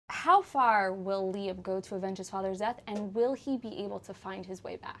how far will Liam go to avenge his father's death, and will he be able to find his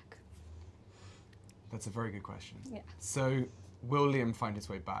way back? That's a very good question. Yeah. So, will Liam find his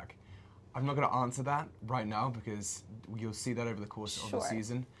way back? I'm not going to answer that right now because you'll see that over the course of the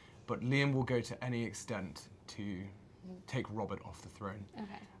season. But Liam will go to any extent to take Robert off the throne.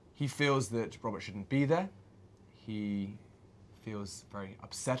 Okay. He feels that Robert shouldn't be there. He feels very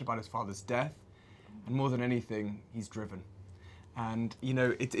upset about his father's death. And more than anything, he's driven. And, you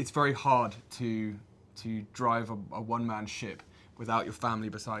know, it's very hard to drive a one-man ship without your family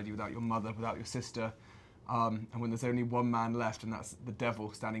beside you, without your mother, without your sister. And when there's only one man left and that's the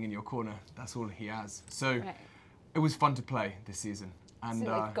devil standing in your corner, that's all he has. So it was fun to play this season. And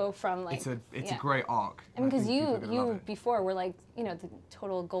so like go from like it's a great arc. I mean, because you before were like, you know, the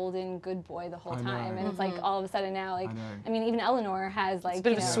total golden good boy the whole time, and it's like all of a sudden now, like, I mean, even Eleanor has like it's a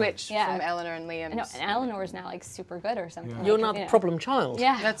bit of a switch from Eleanor and Liam. No, and Eleanor's now like super good or something. Yeah. You're not the problem child.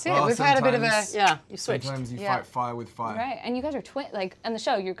 Yeah, that's it. We've had a bit of a you switched. Sometimes you fight fire with fire. Right, and you guys are like on the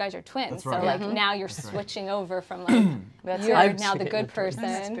show, you guys are twins. That's so right. like now you're switching over from like you're now the good person.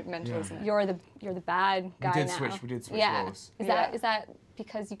 That's a bit mental, isn't it? You're the bad guy now. We did switch roles. Is that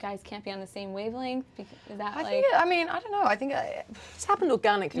because you guys can't be on the same wavelength? Is that I mean, I don't know. I think it's happened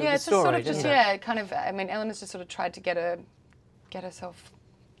organically. Yeah, with it's the story, sort of just kind of. I mean, Eleanor's just sort of tried to get herself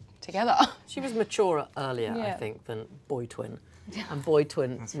together. She was maturer earlier, I think, than Boy Twin, and Boy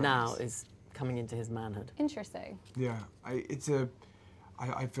Twin now is coming into his manhood. Interesting. Yeah, I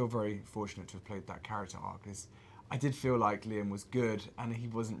feel very fortunate to have played that character arc. I did feel like Liam was good, and he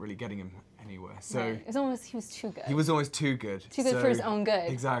wasn't really getting him anywhere. So it was almost he was too good. He was always too good. Too good for his own good.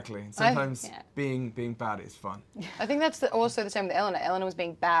 Exactly. Sometimes being bad is fun. I think that's also the same with Eleanor. Eleanor was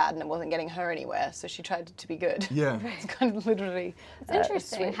being bad, and it wasn't getting her anywhere, so she tried to be good. Yeah. It's kind of literally. It's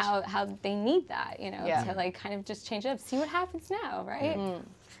interesting how they need that, you know, to like kind of just change it up, see what happens now, right?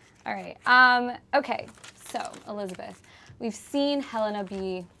 All right. Okay. So Elizabeth, we've seen Helena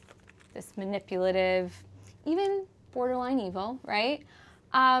be this manipulative, even borderline evil, right?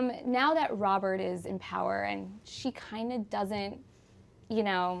 Now that Robert is in power and she kind of doesn't, you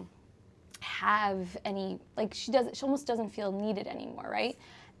know, have any, like she almost doesn't feel needed anymore, right?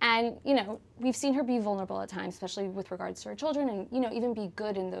 And, you know, we've seen her be vulnerable at times, especially with regards to her children, and, you know, even be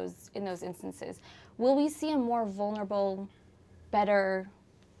good in those instances. Will we see a more vulnerable, better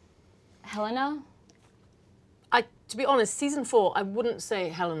Helena? To be honest, season 4, I wouldn't say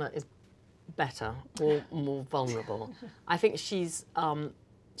Helena is better or more vulnerable. I think she's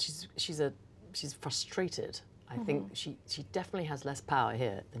frustrated. I think she definitely has less power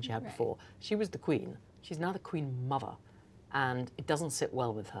here than she had before. She was the queen. She's now the queen mother, and it doesn't sit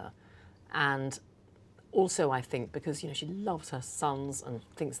well with her. And also, I think because, you know, she loves her sons and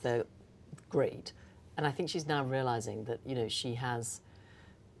thinks they're great, and I think she's now realizing that, you know, she's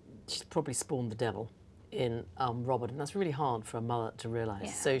probably spawned the devil in Robert, and that's really hard for a mother to realise.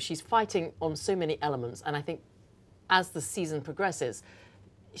 Yeah. So she's fighting on so many elements, and I think as the season progresses,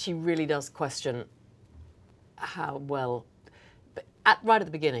 she really does question how well. But right at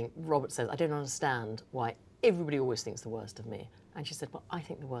the beginning, Robert says, "I don't understand why everybody always thinks the worst of me," and she said, "Well, I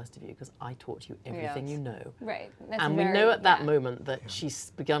think the worst of you because I taught you everything you know." Right. And we know at that moment that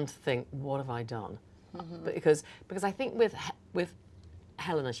she's begun to think, "What have I done?" Because I think with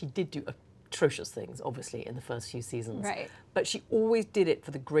Helena, she did do atrocious things, obviously, in the first few seasons. Right. But she always did it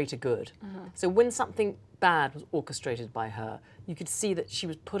for the greater good. So when something bad was orchestrated by her, you could see that she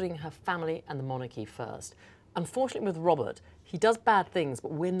was putting her family and the monarchy first. Unfortunately, with Robert, he does bad things,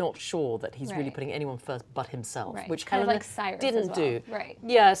 but we're not sure that he's really putting anyone first but himself, which kind Helena of like Cyrus didn't do. Right.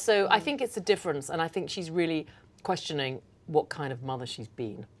 Yeah, so I think it's a difference, and I think she's really questioning what kind of mother she's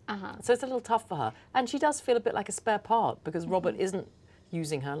been. So it's a little tough for her. And she does feel a bit like a spare part, because Robert isn't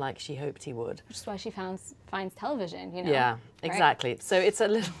using her like she hoped he would. Which is why she finds television, you know. Yeah, exactly. Right? So it's a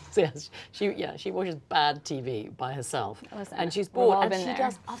little, she watches bad TV by herself. Listen, and she's bored, and she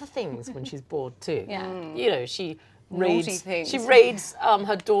does other things when she's bored too. You know, she raids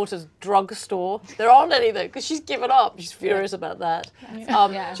her daughter's drugstore. There aren't any though, because she's given up. She's furious about that.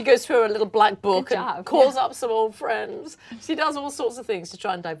 She goes through her little black book and calls up some old friends. She does all sorts of things to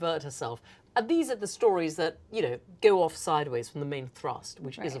try and divert herself. And these are the stories that, you know, go off sideways from the main thrust,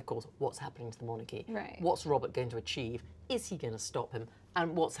 which is, of course, what's happening to the monarchy. What's Robert going to achieve? Is he going to stop him?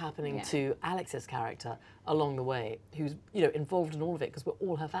 And what's happening to Alex's character along the way, who's, you know, involved in all of it because we're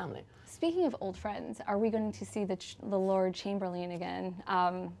all her family. Speaking of old friends, are we going to see the Lord Chamberlain again?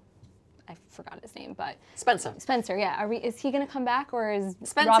 I forgot his name, but Spencer. Spencer, yeah. Is he going to come back, or is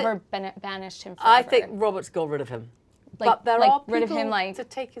Spencer, Robert banished him forever? I think Robert's got rid of him. Like, but there are rid of people him, like to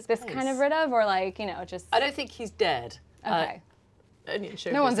take his this place. kind of rid of, or like, you know, just. I don't think he's dead. Okay. only in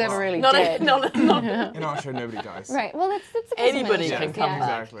show No one's business. ever really Not dead. In our show, nobody dies. Right. Well, that's a Anybody yeah. can come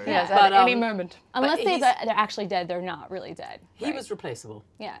back. Exactly. Yes, But, at any moment. Unless But they're actually dead, they're not really dead. He right? was replaceable.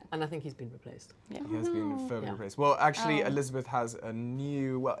 Yeah. And I think he's been replaced. He has been firmly Yeah. replaced. Well, actually, Elizabeth has a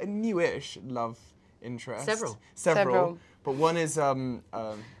newish love interest. Several. But one is a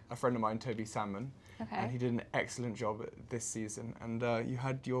friend of mine, Toby Salmon. Okay. And he did an excellent job this season. And you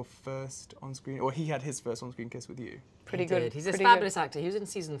had your first on-screen, or he had his first on-screen kiss with you. Pretty He good. did. He's a pretty fabulous actor. He was in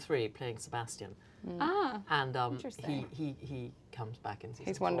season 3 playing Sebastian. Ah. And Interesting. he comes back in season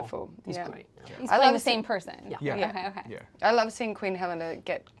He's 4. wonderful. He's Yeah. great. Yeah. He's I playing love the same person. Yeah. Okay. Okay. Yeah. I love seeing Queen Helena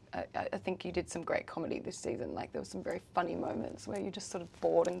get. I think you did some great comedy this season. Like there were some very funny moments where you're just sort of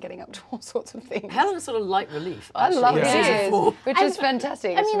bored and getting up to all sorts of things. Helena's sort of light relief. I Actually, love in it, season 4. which is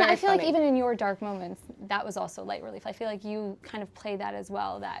fantastic. I It's mean, very I feel like funny. even in your dark moments, that was also light relief. I feel like you kind of play that as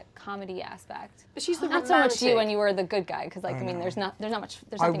well, that comedy aspect. But she's the Not so much you romantic. when you were the good guy, because like I mean, there's nothing I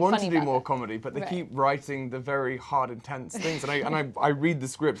funny want to do about more it. comedy, but they Right. keep writing the very hard, intense things, and I read the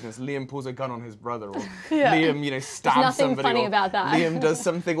script, and it's Liam pulls a gun on his brother, or Liam, stabs nothing somebody, funny or about that. Liam does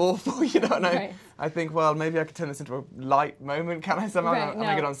something awful, and Right. I think, well, maybe I could turn this into a light moment. Can I somehow? Right, And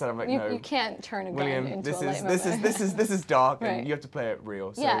I get on set, I'm like, no, you can't turn a gun William, into this a light is moment. this is dark, Right. and you have to play it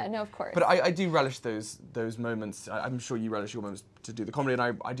real. So. Yeah, no, of course. But I do relish those moments. I'm sure you relish your moments to do the comedy,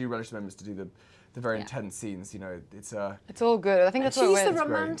 and I do relish the moments to do the very Yeah. intense scenes. It's all good. I think that's what She's we're. the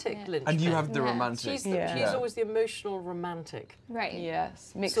romantic linchpin. And you have the Yeah. romantic. She's always the emotional romantic. Right.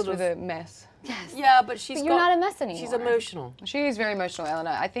 Yes, mixed Sort of- with a mess. Yes. Yeah, but she's But you're not a mess anymore. She's emotional. She is very emotional,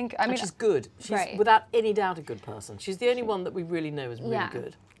 Eleanor. I think. I mean, And she's good. She's Right. without any doubt a good person. She's the only one that we really know is really Yeah.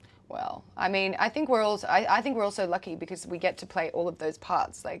 good. well, I mean, I think we're also. I think we're also lucky because we get to play all of those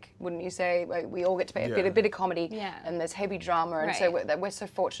parts. Like, wouldn't you say? Like, we all get to play Yeah. a bit of comedy, Yeah. and there's heavy drama, and so Right. we're so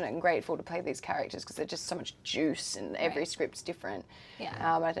fortunate and grateful to play these characters because there's just so much juice, and every Right. script's different. Yeah.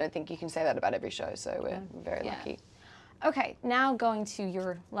 I don't think you can say that about every show, so we're very Yeah. lucky. Okay, now going to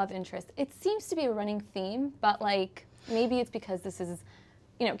your love interest. It seems to be a running theme, but like maybe it's because this is,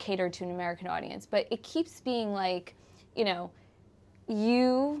 catered to an American audience, but it keeps being like,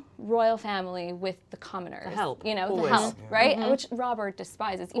 you royal family with the commoners. The help, the always. help, right? Which Robert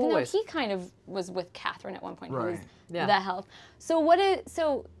despises, even Always. though he kind of was with Catherine at one point. He was Right. Yeah. the help.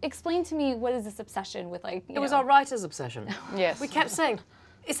 So explain to me, what is this obsession with like, It was our writer's obsession. Yes. We kept saying,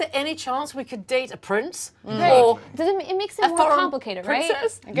 is there any chance we could date a prince? Right. Or it makes it a more foreign complicated, right?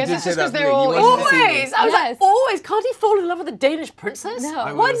 princess? I guess did it's say just that because to they're me. all. You wanted to see Always! I was Yes. like, always! Can't he fall in love with a Danish princess? No.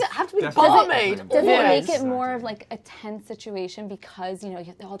 I Why would've does it have to be definitely barmaid? done Does Yes. it make it more of like a tense situation because you have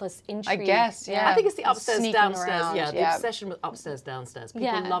all this I intrigue? guess, yeah. I think it's the upstairs, Sneaking downstairs. around, Yeah, the yeah. obsession with upstairs, downstairs. People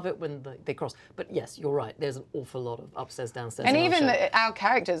Yeah. love it when they cross. But yes, you're right. There's an awful lot of upstairs, downstairs. And in our even show. our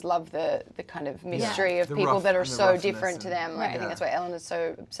characters love the kind of mystery of The people rough that are and the so roughness different to and- them. Like, I Right. think that's why Eleanor's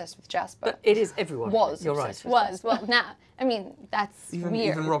so obsessed with Jasper. But it is everyone. Was You're right. obsessed with Was well now. I mean that's Even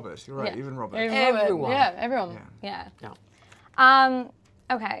weird. Robert, you're right. Yeah. Even Robert. Everyone. Yeah, everyone. Yeah. Yeah. Yeah.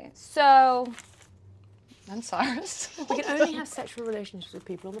 Okay. So And Cyrus, We can only have sexual relationships with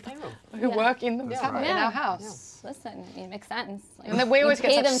people on the payroll. who work in the That's in right. our house. listen, it makes sense. Like, And then we you always pay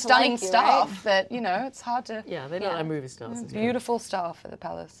get them such to stunning like you, staff right? that it's hard to. Yeah, they don't Yeah. like movie stars. It's good. Beautiful staff at the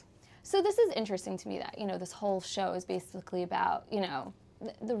palace. So this is interesting to me that this whole show is basically about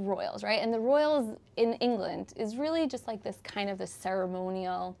the royals, right? And the royals in England is really just like this kind of this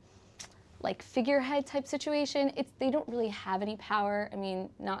ceremonial, like figurehead type situation. They don't really have any power. I mean,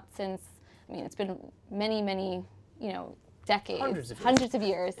 not since. I mean, it's been many decades, Hundreds of years.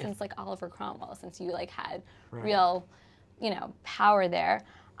 years since like Oliver Cromwell, since you like had real, power there.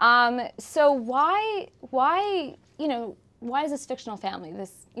 So why is this fictional family,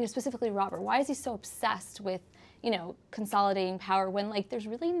 this specifically Robert? Why is he so obsessed with consolidating power when like there's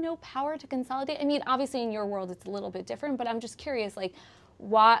really no power to consolidate? I mean, obviously in your world it's a little bit different, but I'm just curious, like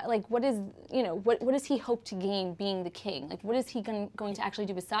why, like what is what does he hope to gain being the king? Like what is he going to actually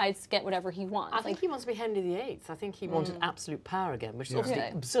do besides get whatever he wants? I think he wants to be Henry VIII. I think he wanted absolute power again, which is obviously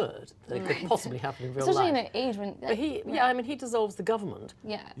Yeah. absurd that it could possibly happen in real especially life. in an age when But he dissolves the government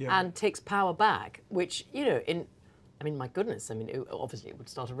yeah. and takes power back, which, my goodness, obviously it would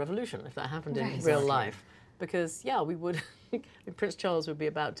start a revolution if that happened in Right. real life. Because, we would, Prince Charles would be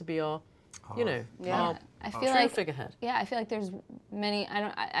about to be our, our I feel true like figurehead. Yeah, I feel like there's many.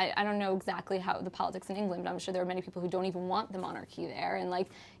 I don't know exactly how the politics in England, but I'm sure there are many people who don't even want the monarchy there. And like,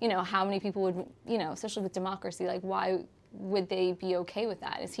 how many people would, especially with democracy, like why would they be okay with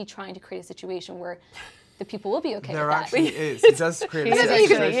that? Is he trying to create a situation where the people will be okay There with that. actually is. He does create a is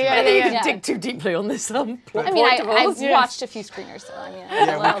situation. actually, I think you Yeah. can dig too deeply on this I mean, point of I've ours. watched a few screeners, so I mean,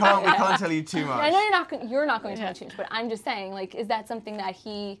 Yeah, we can't tell you too much. I know you're not going to tell me too much, but I'm just saying, like, is that something that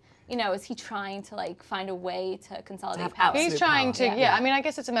he, you know, is he trying to like find a way to consolidate have power? He's absolute trying power. to, yeah. I mean, I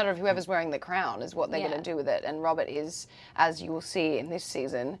guess it's a matter of whoever's wearing the crown is what they're Yeah. going to do with it. And Robert is, as you will see in this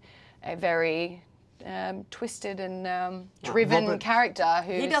season, a very twisted and driven Robert- character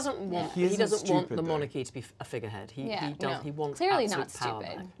who He doesn't want. He He isn't doesn't want stupid, the though. monarchy to be a figurehead. He Yeah. does. No. He wants Clearly absolute not power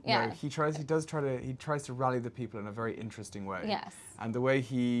stupid. back. Yeah. No, he tries to rally the people in a very interesting way. Yes. And the way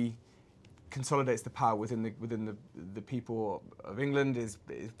he consolidates the power within the people of England is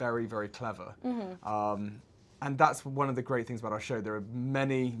very, very clever. And that's one of the great things about our show. There are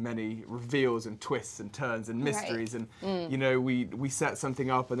many, many reveals and twists and turns and mysteries, and you know, we set something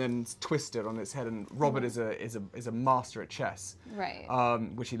up and then twist it on its head. And Robert is a master at chess, Right.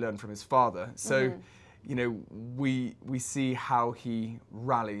 which he learned from his father. So, you know, we see how he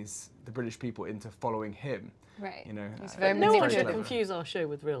rallies the British people into following him. Right. You know, very No one manipulative. should clever. confuse our show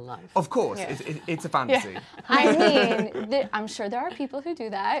with real life. Of course, Yeah. it's a fantasy. I mean, I'm sure there are people who do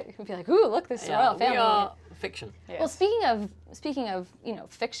that who'd be like, "Ooh, look, this royal family." We are fiction. Well, speaking of, you know,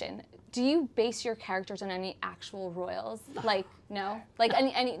 fiction, do you base your characters on any actual royals? Like, no, like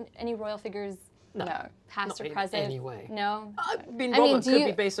any royal figures, No. past Not or in present? any way. No. I mean, Robert do could you?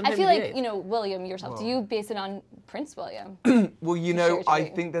 be based on I Henry feel VIII. like, you know, William yourself. Do you base it on Prince William? Well, you Sure know, what you I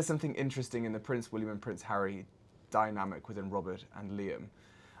mean. think there's something interesting in the Prince William and Prince Harry dynamic within Robert and Liam.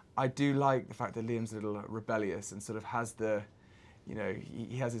 I do like the fact that Liam's a little rebellious and sort of has the, you know,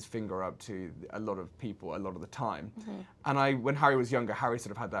 he has his finger up to a lot of people a lot of the time. And when Harry was younger, Harry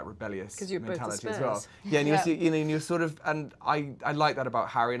sort of had that rebellious 'Cause you're both the mentality as well. Spurs. Yeah, and you're sort of, and I like that about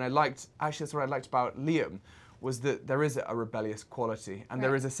Harry, and actually that's what I liked about Liam, was that there is a rebellious quality, and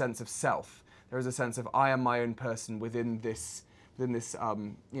there is a sense of self. There is a sense of I am my own person within this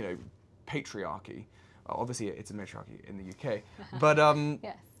you know, patriarchy. Obviously, it's a matriarchy in the UK, but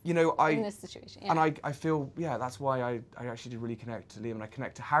Yes. you know, In this situation, yeah. and I feel, yeah, that's why I actually did really connect to Liam, and I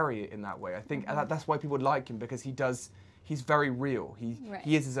connect to Harry in that way. I think and that's why people like him, because he's very real.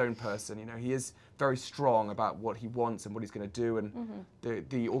 He is his own person. You know, he is very strong about what he wants and what he's going to do, and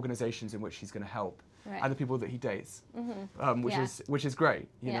the organisations in which he's going to help, and the people that he dates, which is great.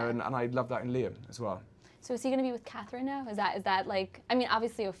 You know, and I love that in Liam as well. So is he going to be with Catherine now? Is that like? I mean,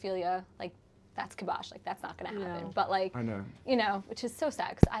 obviously Ophelia, like, that's kibosh, like that's not going to happen. No. But like, I know. you know, which is so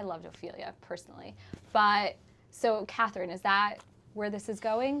sad because I loved Ophelia personally. But so Catherine, is that where this is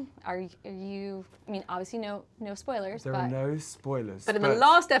going? Are you? I mean, obviously no spoilers. There but are no spoilers. But in the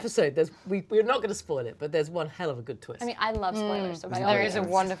last episode, we're not going to spoil it, but there's one hell of a good twist. I mean, I love spoilers. So by all There is a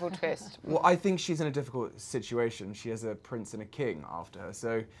means. wonderful twist. Well, I think she's in a difficult situation. She has a prince and a king after her,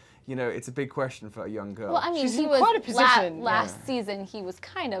 so you know it's a big question for a young girl. Well, I mean, She's he in was quite a position, last season. He was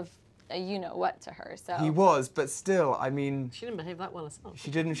kind of a you know what to her. So He was, but still, I mean, she didn't behave that well herself.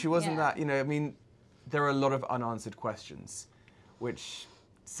 she didn't. She wasn't Yeah. that. You know, I mean, there are a lot of unanswered questions, which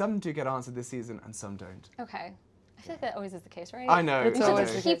some do get answered this season and some don't. Okay. I feel like that always is the case, right? I know. It's You I should always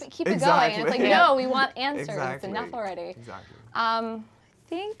know. just the keep it Exactly. going. And it's like, Yeah. no, we want answers. Exactly. Enough already. Exactly. I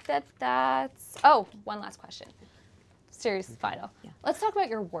think that's. Oh, one last question. Serious final. Let's talk about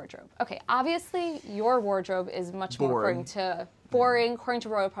your wardrobe. Okay, obviously your wardrobe is much more according to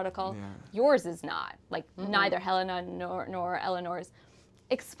royal protocol. Yeah. Yours is not. Like neither Helena nor Eleanor's.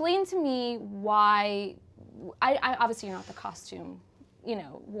 Explain to me why. I obviously you're not the costume, you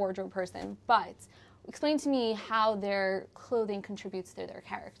know, wardrobe person, but explain to me how their clothing contributes to their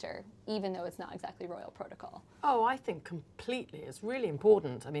character, even though it's not exactly royal protocol. Oh, I think completely. It's really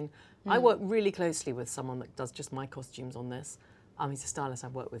important. I mean, I work really closely with someone that does just my costumes on this. He's a stylist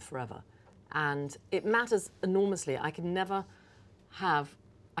I've worked with forever. And it matters enormously. I can never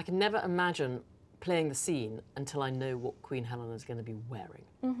imagine playing the scene until I know what Queen Helena is going to be wearing.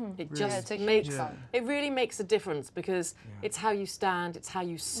 It just it's a huge makes, one. it really makes a difference because it's how you stand, it's how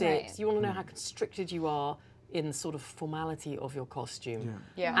you sit. Right. You want to know how constricted you are in the sort of formality of your costume.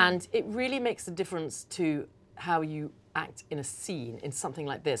 Yeah. And it really makes a difference to how you act in a scene, in something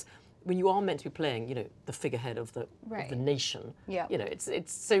like this. When you are meant to be playing, you know, the figurehead of the nation. Yeah. You know, it's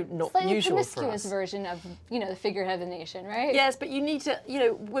so not Slightly usual for promiscuous us. version of, you know, the figurehead of the nation, right? Yes, but you need to, you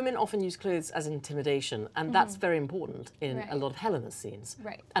know, women often use clothes as intimidation, and that's very important in Right. a lot of Helena's scenes.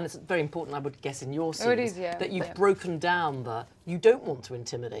 Right. And it's very important, I would guess, in your scenes, Oh, it is, yeah. that you've Yeah. broken down you don't want to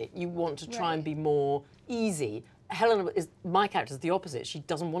intimidate, you want to try and Right. be more easy Helena is my character is the opposite. She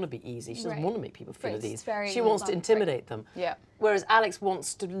doesn't want to be easy. She doesn't want to make people feel at ease. She wants to intimidate them. Yeah. Whereas Alex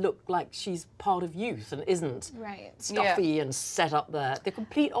wants to look like she's part of youth and isn't stuffy and set up there. The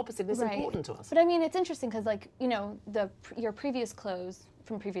complete opposite is important to us. But I mean, it's interesting because, like, you know, your previous clothes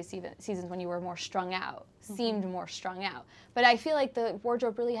from previous seasons when you were more strung out seemed more strung out. But I feel like the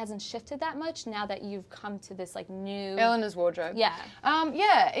wardrobe really hasn't shifted that much now that you've come to this like new Eleanor's wardrobe. Yeah.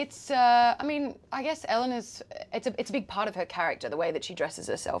 Yeah, it's I mean, I guess Eleanor's it's a big part of her character, the way that she dresses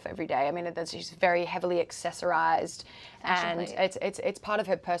herself every day. I mean, she's very heavily accessorized and it's part of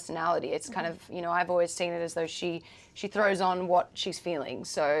her personality. It's kind of, you know, I've always seen it as though she throws on what she's feeling.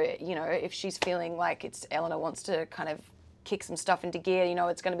 So, you know, if she's feeling like Eleanor wants to kind of kick some stuff into gear, you know,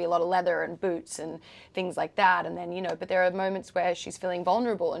 it's going to be a lot of leather and boots and things like that. And then, you know, but there are moments where she's feeling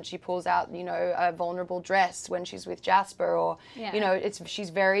vulnerable and she pulls out, you know, a vulnerable dress when she's with Jasper, or, you know, she's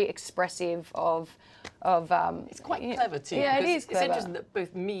very expressive of it's quite clever too. Yeah, it is clever. It's interesting that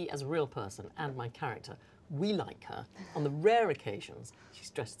both me as a real person and my character, we like her. On the rare occasions, she's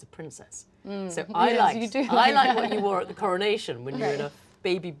dressed as a princess. So I like what you wore at the coronation when you were in a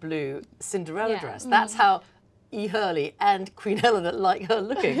baby blue Cinderella dress. That's how Hurley and Queen Helena like her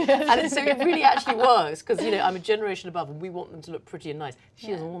looking. And so it really actually works because, you know, I'm a generation above and we want them to look pretty and nice. She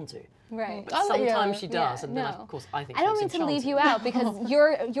doesn't want to. Right. But sometimes she does, and then of course I think I don't mean to leave you out because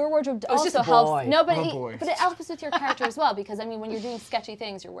your wardrobe also helps. No, but it helps with your character as well, because I mean when you're doing sketchy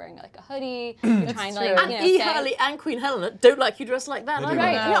things, you're wearing like a hoodie, you're trying to like, and Hurley and Queen Helena don't like you dressed like that. Right.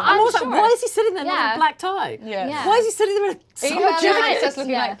 No, I'm always like, why is he sitting there not in a black tie? Why is he sitting there in a summer jacket? Just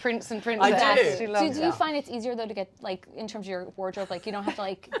looking like Prince and Princess. I do. Do you find it's easier though to get like in terms of your wardrobe, like you don't have to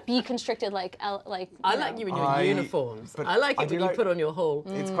like be constricted like I like you in your uniforms. I like it when you put on your whole.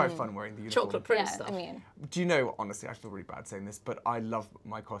 It's quite fun wearing the uniform. Chocolate print stuff. I mean, do you know, honestly, I feel really bad saying this, but I love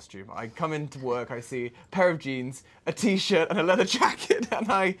my costume. I come into work, I see a pair of jeans, a t-shirt and a leather jacket,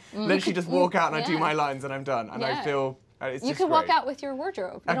 and I literally just walk out and I do my lines and I'm done. And I feel it's you just can great. walk out with your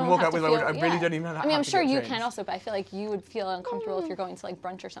wardrobe. I can walk out with my wardrobe. I really don't even know how. I mean, I'm sure you can also, but I feel like you would feel uncomfortable if you're going to like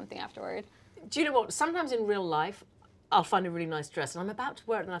brunch or something afterward. Do you know what? Sometimes in real life, I'll find a really nice dress and I'm about to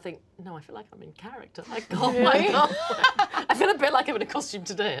wear it and I think, no, I feel like I'm in character. I can't. I feel a bit like I'm in a costume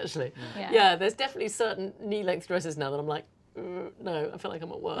today, actually. Yeah, there's definitely certain knee-length dresses now that I'm like, no, I feel like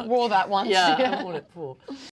I'm at work. I wore that once. Yeah, I haven't worn it before.